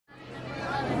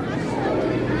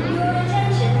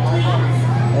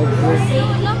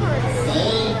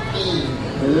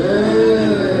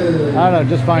I don't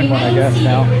know, just find one, I guess,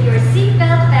 now. With your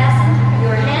seatbelt fastened,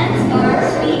 your hands,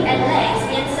 arms, feet, and legs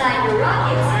inside your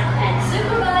rockets, and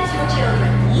supervise your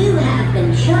children. You have been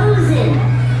chosen.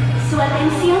 Su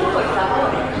atención, por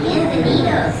favor.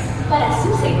 Bienvenidos. Para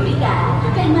su seguridad,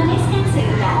 permanezcan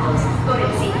sentados con el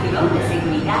cinturón de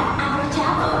seguridad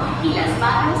abrochado y las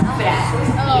manos, brazos,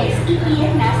 pies y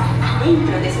piernas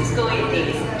adentro de sus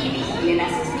cohetes y vigilen a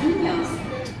sus niños.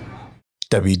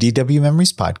 WDW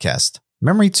Memories Podcast,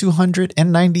 Memory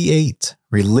 298,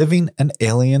 Reliving an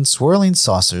Alien Swirling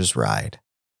Saucers Ride.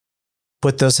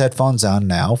 Put those headphones on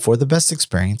now for the best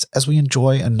experience as we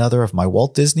enjoy another of my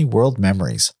Walt Disney World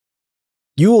memories.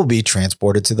 You will be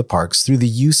transported to the parks through the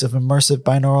use of immersive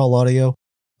binaural audio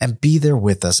and be there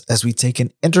with us as we take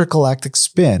an intergalactic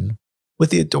spin with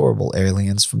the adorable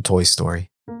aliens from Toy Story.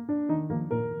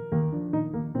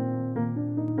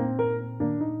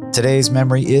 Today's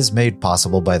memory is made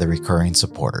possible by the recurring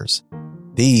supporters.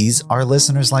 These are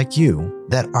listeners like you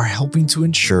that are helping to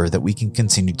ensure that we can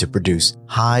continue to produce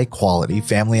high-quality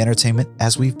family entertainment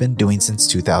as we've been doing since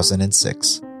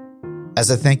 2006. As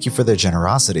a thank you for their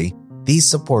generosity, these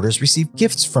supporters receive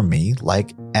gifts from me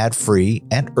like ad-free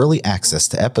and early access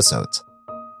to episodes.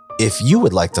 If you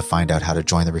would like to find out how to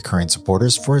join the recurring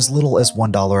supporters for as little as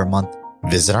 $1 a month,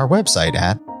 visit our website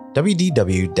at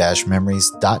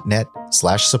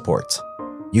wdw-memories.net/support.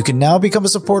 You can now become a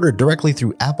supporter directly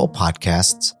through Apple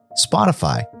Podcasts,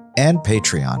 Spotify, and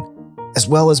Patreon, as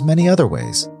well as many other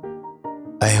ways.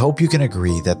 I hope you can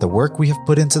agree that the work we have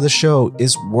put into the show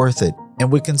is worth it and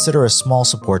would consider a small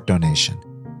support donation.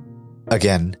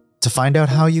 Again, to find out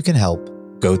how you can help,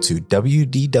 go to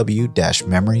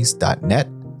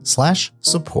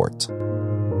wdw-memories.net/support.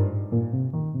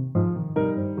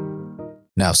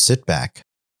 Now sit back,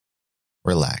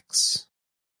 relax,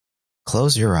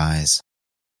 close your eyes,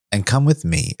 and come with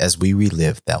me as we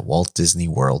relive that Walt Disney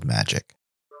World magic.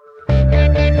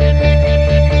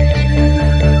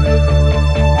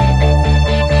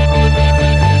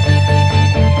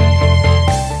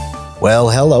 Well,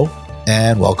 hello,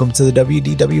 and welcome to the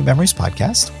WDW Memories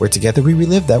Podcast, where together we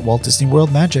relive that Walt Disney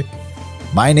World magic.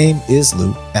 My name is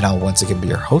Lou, and I'll once again be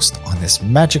your host on this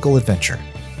magical adventure.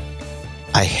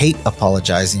 I hate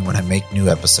apologizing when I make new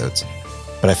episodes,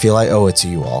 but I feel I owe it to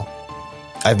you all.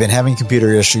 I've been having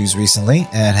computer issues recently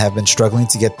and have been struggling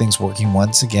to get things working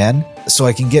once again so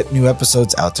I can get new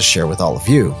episodes out to share with all of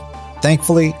you.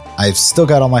 Thankfully, I've still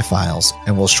got all my files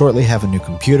and will shortly have a new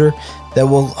computer that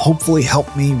will hopefully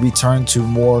help me return to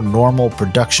more normal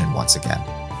production once again.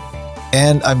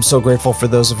 And I'm so grateful for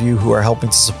those of you who are helping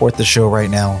to support the show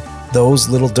right now. Those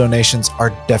little donations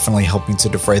are definitely helping to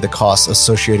defray the costs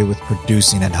associated with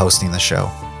producing and hosting the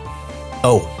show.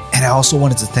 Oh, and I also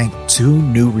wanted to thank two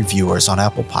new reviewers on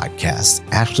Apple Podcasts,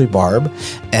 Ashley Barb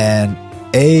and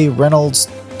A. Reynolds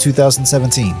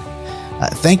 2017.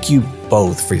 Thank you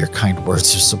both for your kind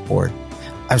words of support.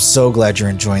 I'm so glad you're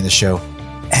enjoying the show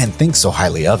and think so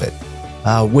highly of it.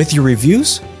 With your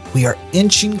reviews, we are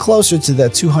inching closer to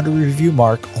that 200 review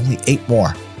mark, only 8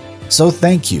 more. So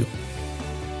thank you.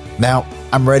 Now,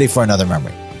 I'm ready for another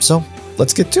memory, so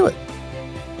let's get to it.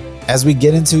 As we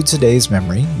get into today's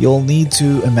memory, you'll need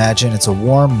to imagine it's a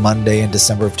warm Monday in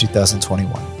December of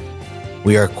 2021.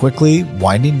 We are quickly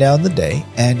winding down the day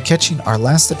and catching our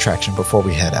last attraction before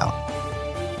we head out.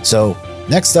 So,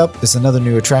 next up is another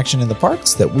new attraction in the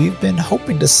parks that we've been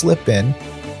hoping to slip in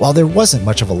while there wasn't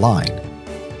much of a line.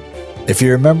 If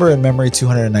you remember in Memory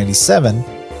 297,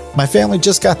 my family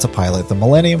just got to pilot the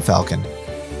Millennium Falcon,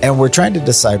 and we're trying to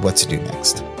decide what to do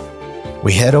next.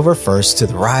 We head over first to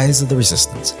the Rise of the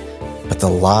Resistance, but the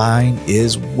line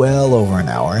is well over an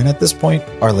hour, and at this point,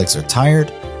 our legs are tired,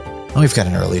 and we've got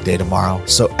an early day tomorrow,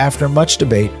 so after much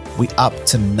debate, we opt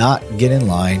to not get in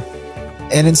line,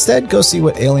 and instead go see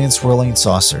what Alien Swirling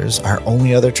Saucers, our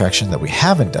only other attraction that we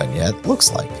haven't done yet,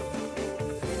 looks like.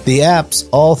 The apps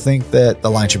all think that the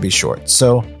line should be short,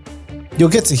 so you'll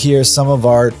get to hear some of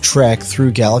our trek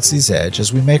through Galaxy's Edge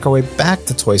as we make our way back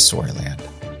to Toy Story Land.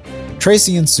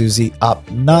 Tracy and Susie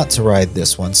opt not to ride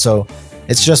this one, so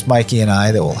it's just Mikey and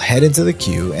I that will head into the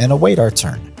queue and await our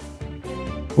turn.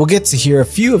 We'll get to hear a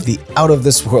few of the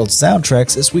out-of-this-world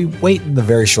soundtracks as we wait in the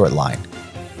very short line.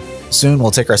 Soon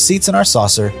we'll take our seats in our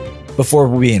saucer before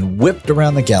being whipped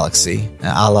around the galaxy,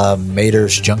 a la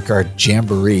Mater's Junkyard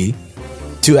Jamboree,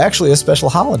 to actually a special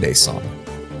holiday song.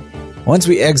 Once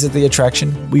we exit the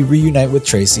attraction, we reunite with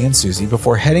Tracy and Susie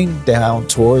before heading down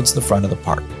towards the front of the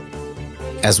park.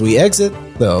 As we exit,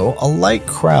 though, a light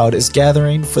crowd is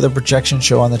gathering for the projection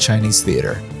show on the Chinese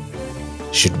theater.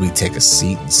 Should we take a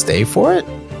seat and stay for it?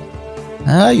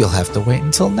 You'll have to wait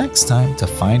until next time to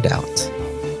find out.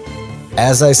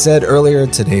 As I said earlier,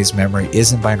 today's memory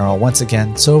isn't binaural once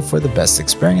again, so for the best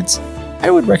experience,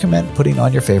 I would recommend putting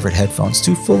on your favorite headphones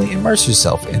to fully immerse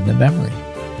yourself in the memory.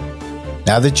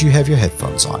 Now that you have your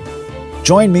headphones on,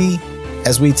 join me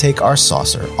as we take our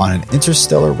saucer on an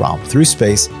interstellar romp through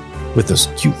space with those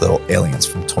cute little aliens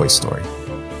from Toy Story.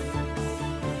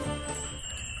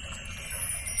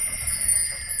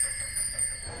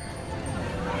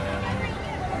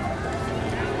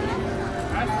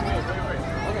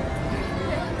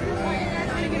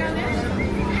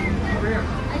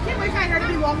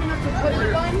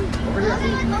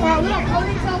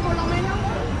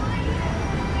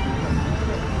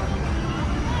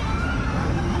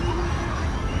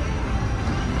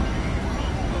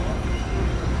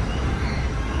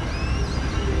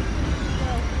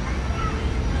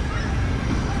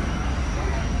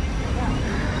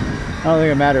 I don't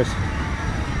think it matters.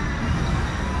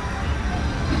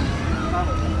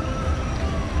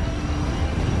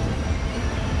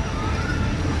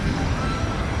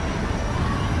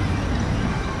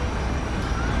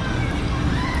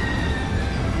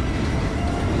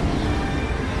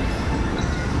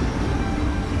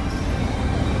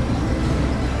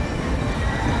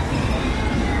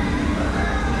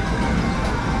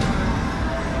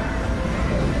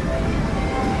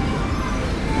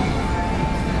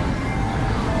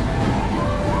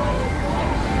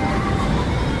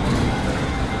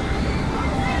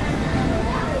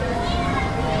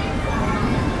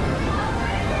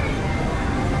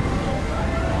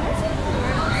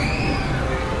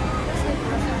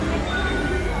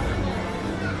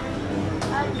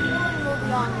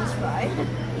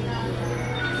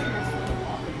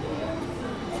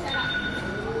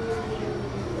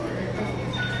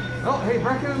 Oh, hey,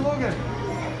 Bracken and Logan.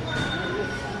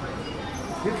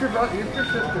 Get your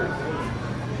sisters.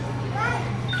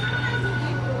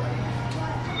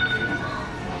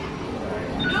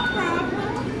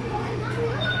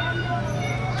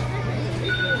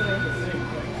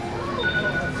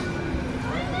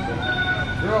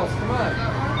 Girls, come on.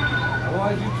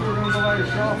 Otherwise, you two are going to go by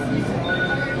yourself.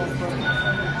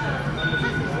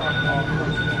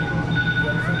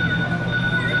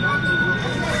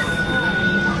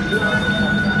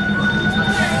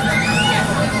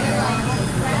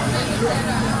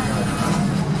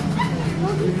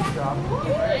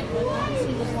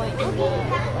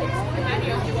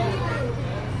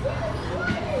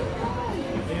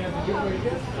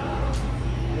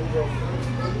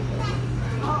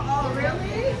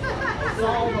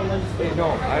 Oh, really? Hey,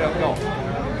 no, I don't know.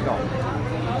 No.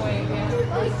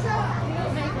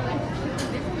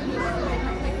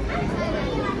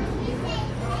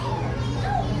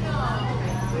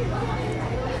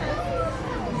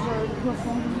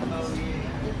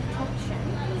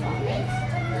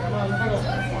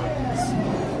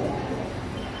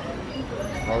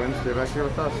 Logan, stay back here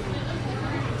with us.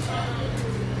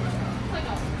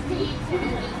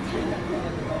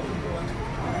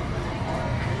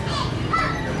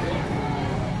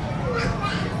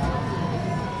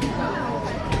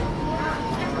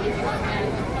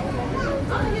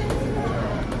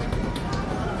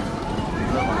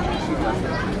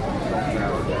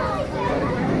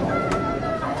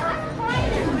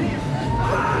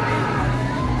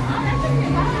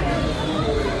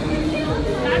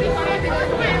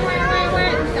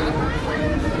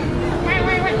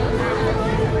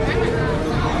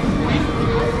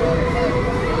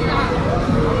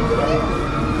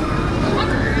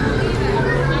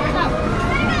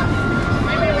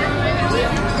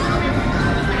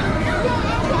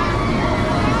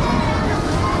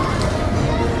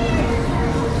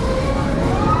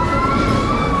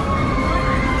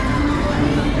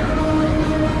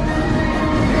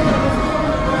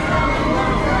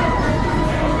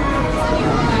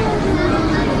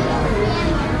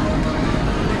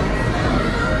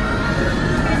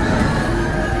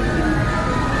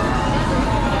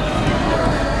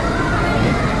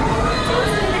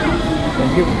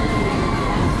 Thank you.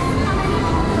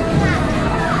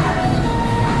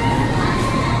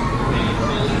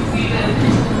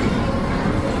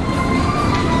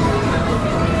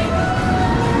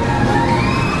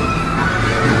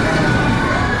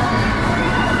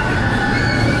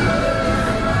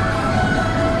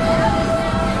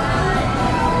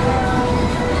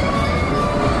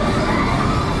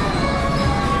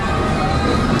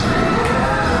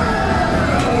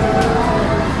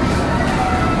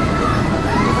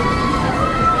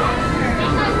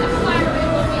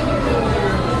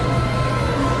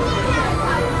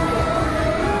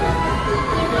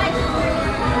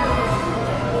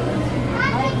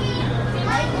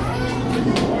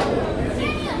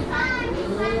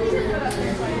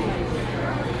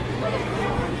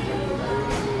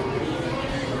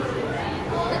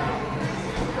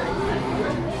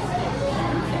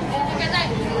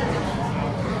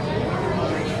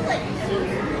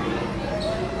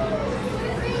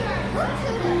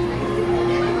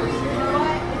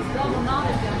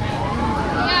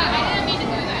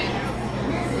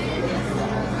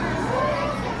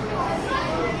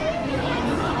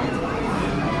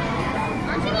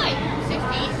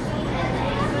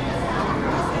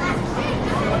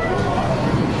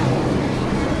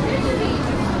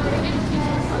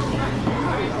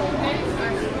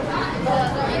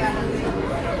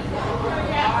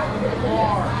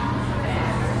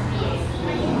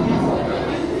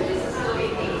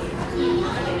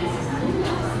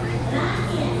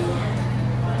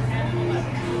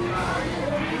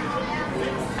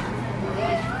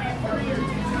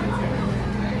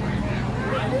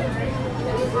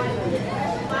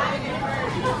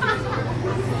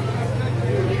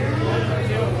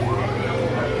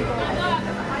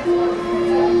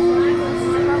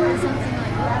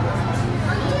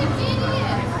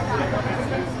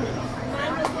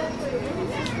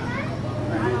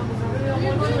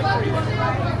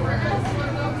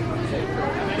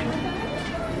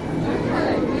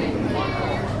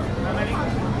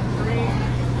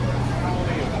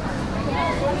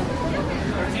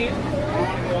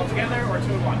 all together or 2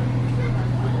 and 1?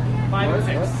 5 and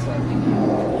 6.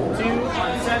 2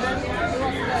 on 7.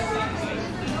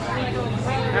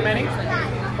 How many?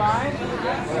 5.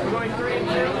 We're going 3 and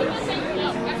 2.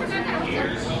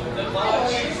 Here's the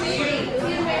clutch.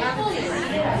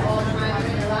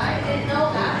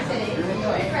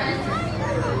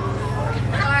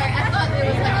 Sorry, I thought it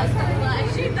was like a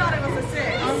 6. She thought it was a 6.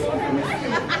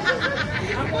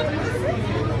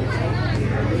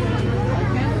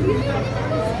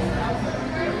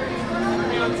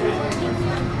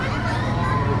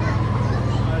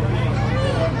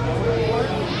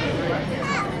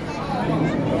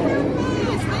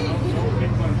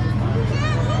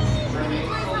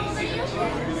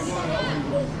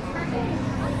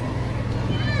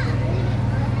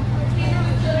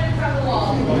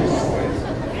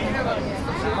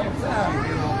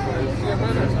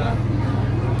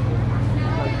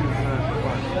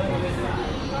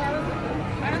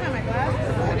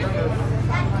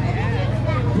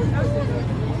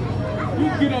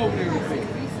 Get over there with me.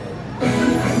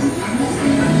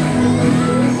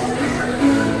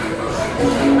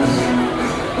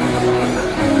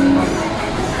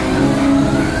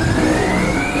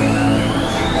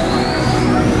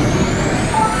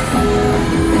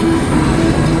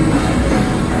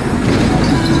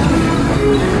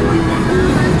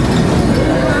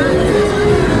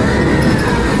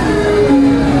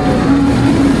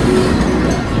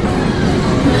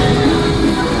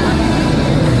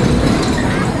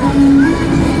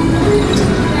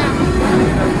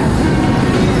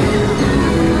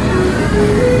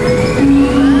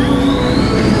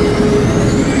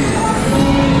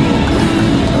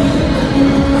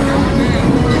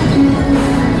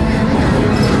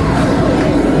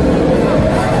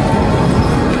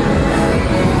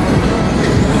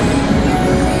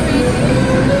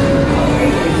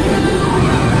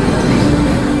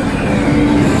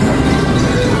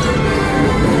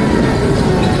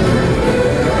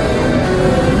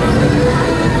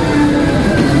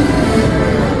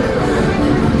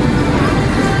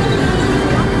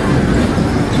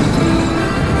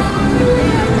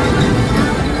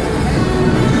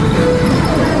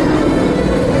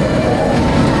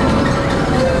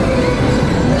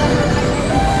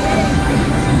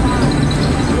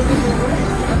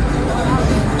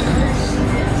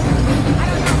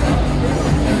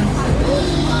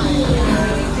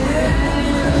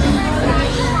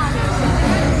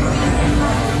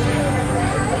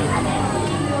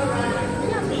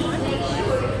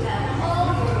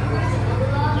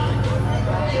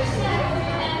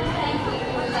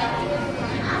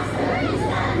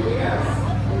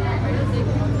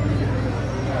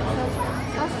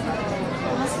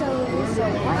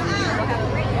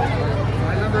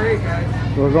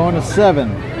 We're going to 7.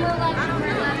 Your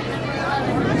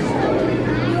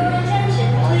attention,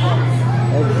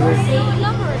 please.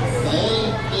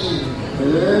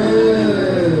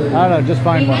 I don't know, just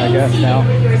find one, I guess, Remain now.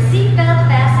 seated with your seatbelt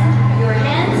fastened, your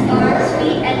hands, arms,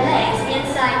 feet, and legs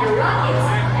inside your rockets,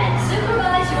 and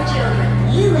supervise your children.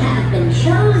 You have been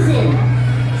chosen.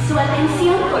 Su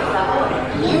atención, por favor.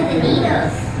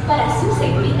 Bienvenidos. Para su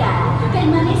seguridad,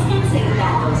 permanezcan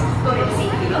sentados con el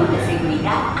cinturón de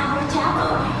seguridad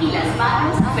abrochado y las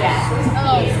manos, brazos,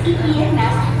 pies y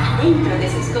piernas adentro de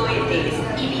sus cohetes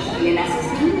y vigilen a sus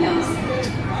niños.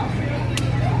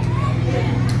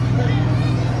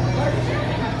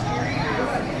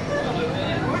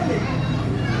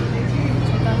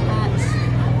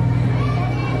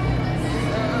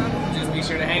 Just be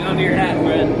sure to hang on to your hat,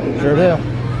 Fred. Sure do. All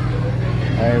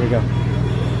right, here we go.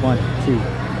 1, 2.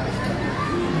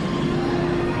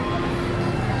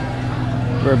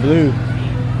 We're blue.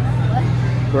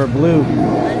 What? We're blue.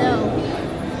 I know.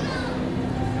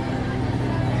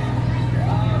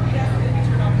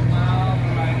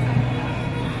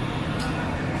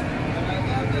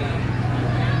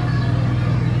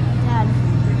 Dad,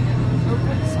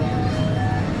 open the switch.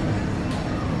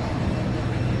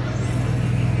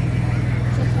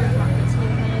 Check your pockets, see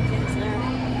if anything's there.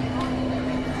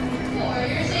 For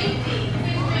your safety,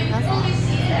 remain Nothing? fully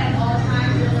seated at all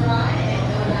times in the line and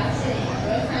no lap sitting.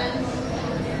 Both hands.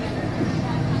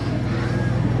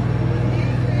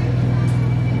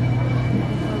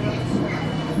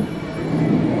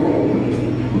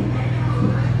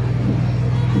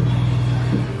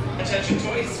 Attention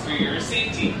toys, for your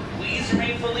safety, please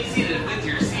remain fully seated with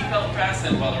your seatbelt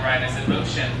fastened while the ride is in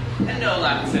motion, and no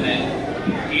laps in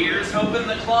it. Here's hoping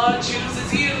the claw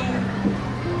chooses you.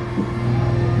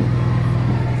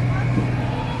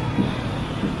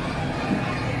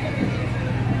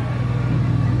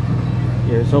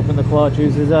 Here's hoping the claw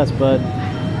chooses us, bud.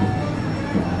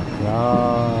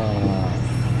 Ah.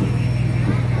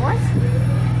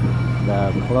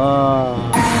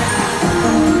 Claw.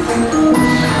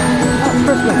 That's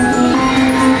Christmas.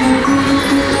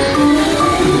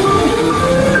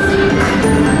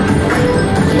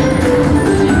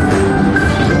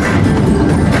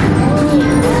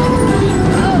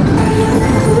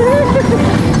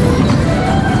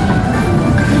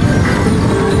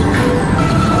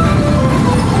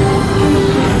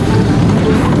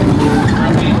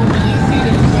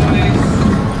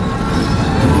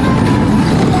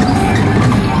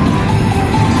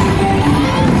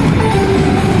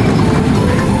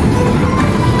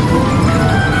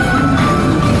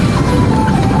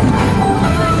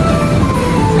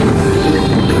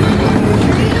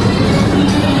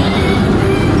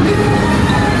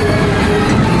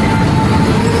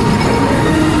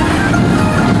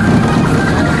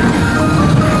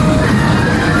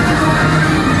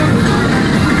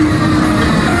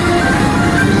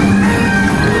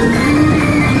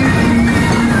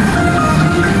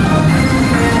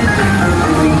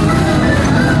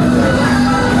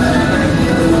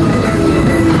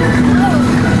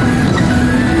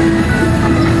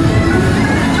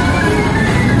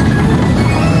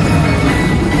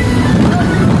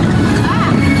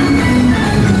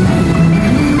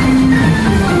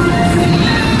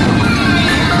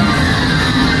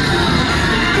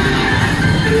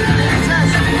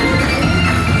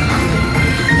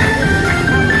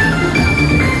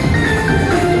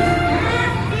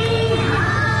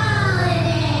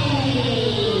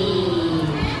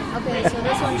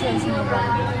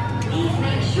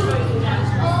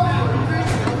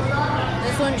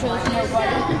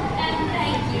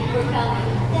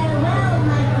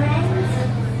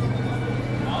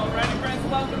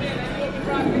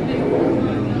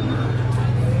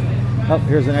 Oh,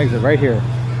 here's an exit right here.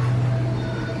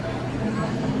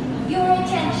 Your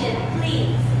attention,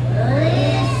 please.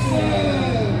 Listen.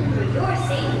 For your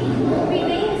safety,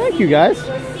 remain Thank you, guys.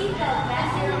 Your seatbelt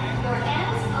fasten. Your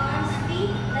hands, arms,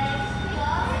 feet, legs,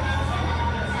 claws,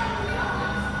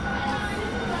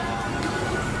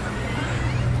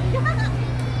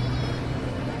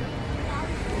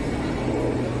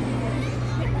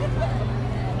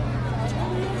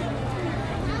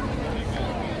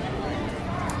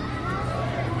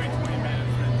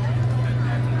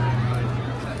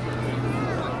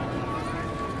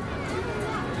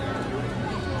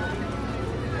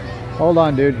 Hold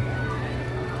on, dude.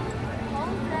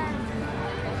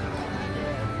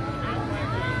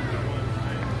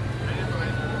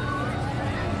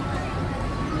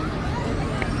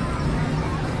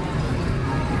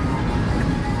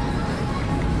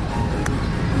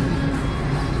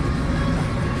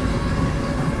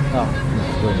 Oh,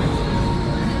 goodness.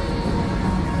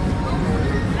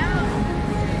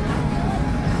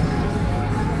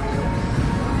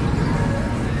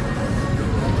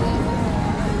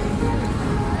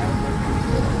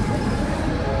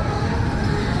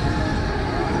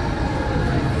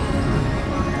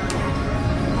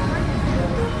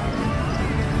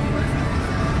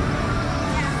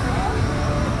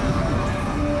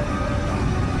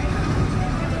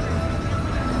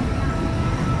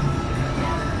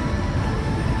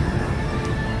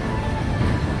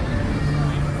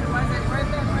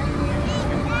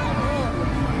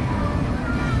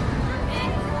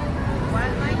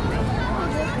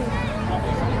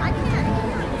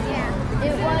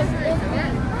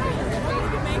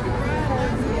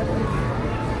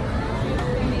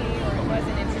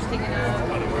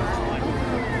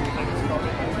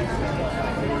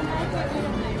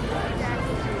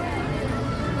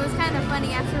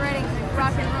 After riding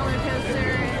Rock and Roller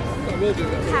Coaster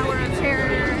and Tower of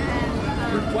Terror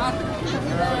and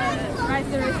Rise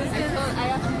of the Resistance,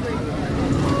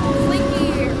 Slinky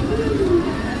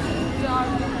Dog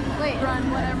Run,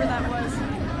 whatever that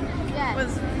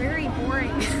was very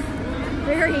boring.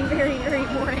 Very, very, very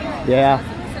boring. Yeah.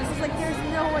 It's just like there's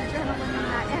no adrenaline in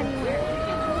that anywhere.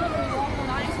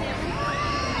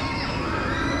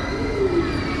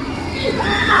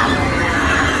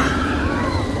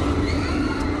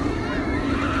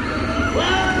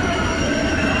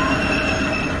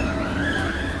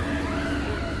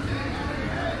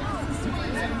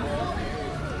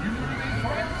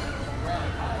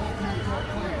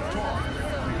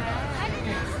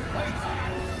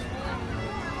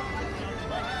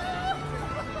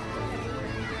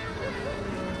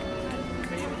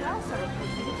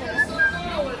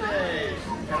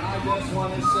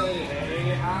 Want to say,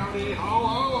 hey, howdy, ho,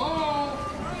 ho, ho.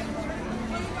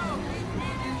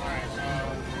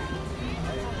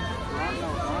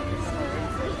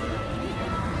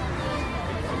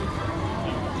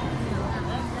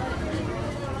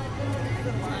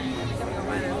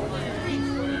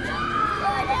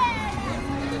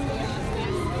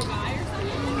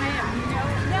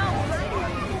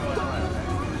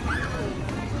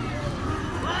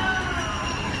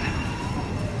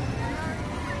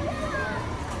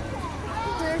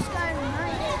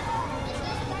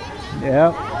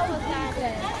 Yeah.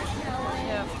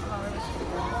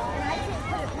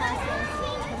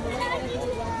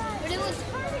 But it was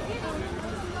hard to get on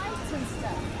lights and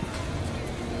stuff.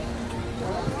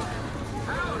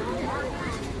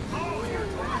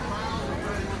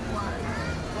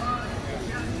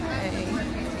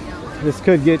 This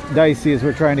could get dicey as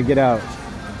we're trying to get out.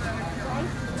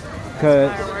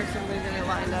 Cause Fireworks and leaving it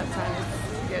lined up trying to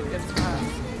get good spots,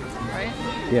 right?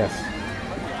 yes.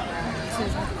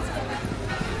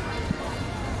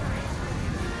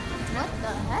 What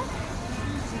the heck?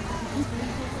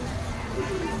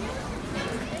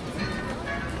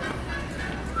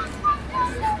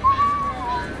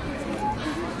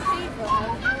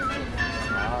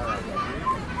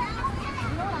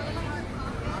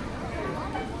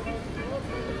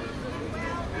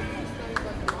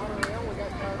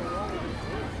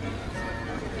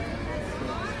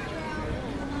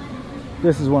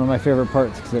 This is one of my favorite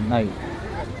parts because at night,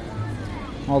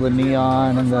 all the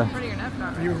neon and the. Pretty or not,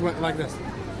 not You went like this. No,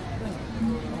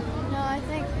 I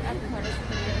think Epcot is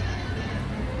prettier.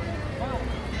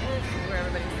 where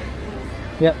everybody's sitting.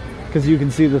 Yep, because you can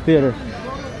see the theater.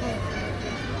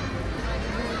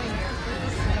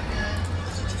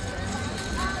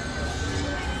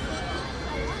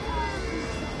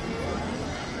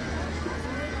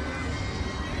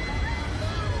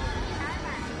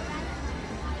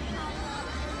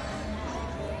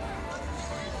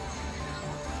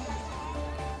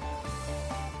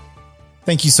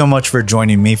 Thank you so much for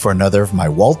joining me for another of my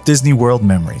Walt Disney World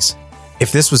memories.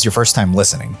 If this was your first time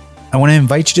listening, I want to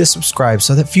invite you to subscribe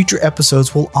so that future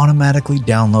episodes will automatically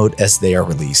download as they are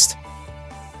released.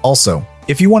 Also,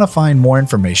 if you want to find more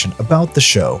information about the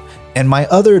show and my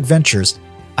other adventures,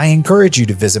 I encourage you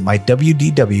to visit my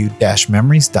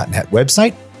wdw-memories.net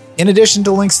website. In addition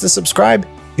to links to subscribe,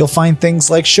 you'll find things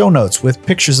like show notes with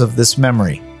pictures of this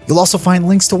memory. You'll also find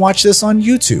links to watch this on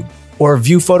YouTube or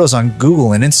view photos on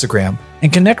Google and Instagram,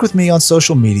 and connect with me on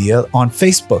social media on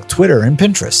Facebook, Twitter, and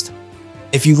Pinterest.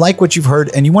 If you like what you've heard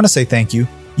and you want to say thank you,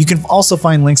 you can also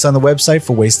find links on the website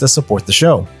for ways to support the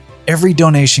show. Every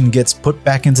donation gets put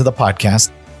back into the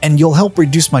podcast, and you'll help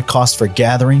reduce my cost for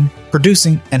gathering,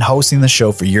 producing, and hosting the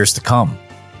show for years to come.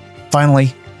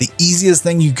 Finally, the easiest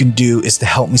thing you can do is to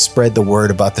help me spread the word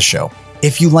about the show.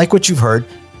 If you like what you've heard,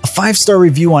 a 5-star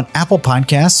review on Apple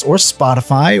Podcasts or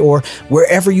Spotify or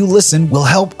wherever you listen will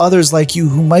help others like you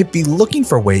who might be looking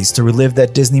for ways to relive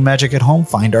that Disney magic at home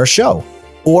find our show.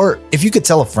 Or if you could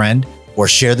tell a friend or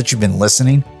share that you've been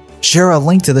listening, share a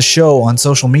link to the show on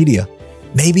social media.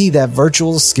 Maybe that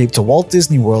virtual escape to Walt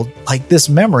Disney World, like this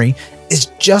memory, is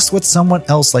just what someone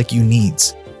else like you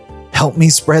needs. Help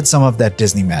me spread some of that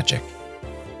Disney magic.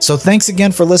 So thanks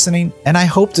again for listening, and I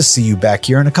hope to see you back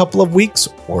here in a couple of weeks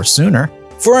or sooner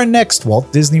for our next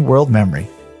Walt Disney World memory.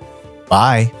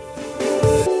 Bye.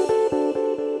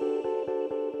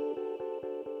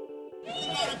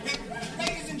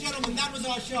 Ladies and gentlemen, that was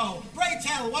our show. Pray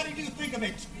tell, what did you think of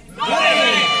it? Great!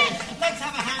 Let's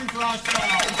have a hand for our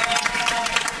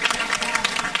show.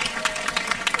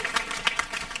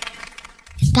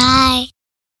 Bye.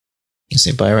 You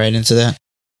say bye right into that?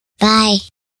 Bye.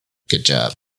 Good job.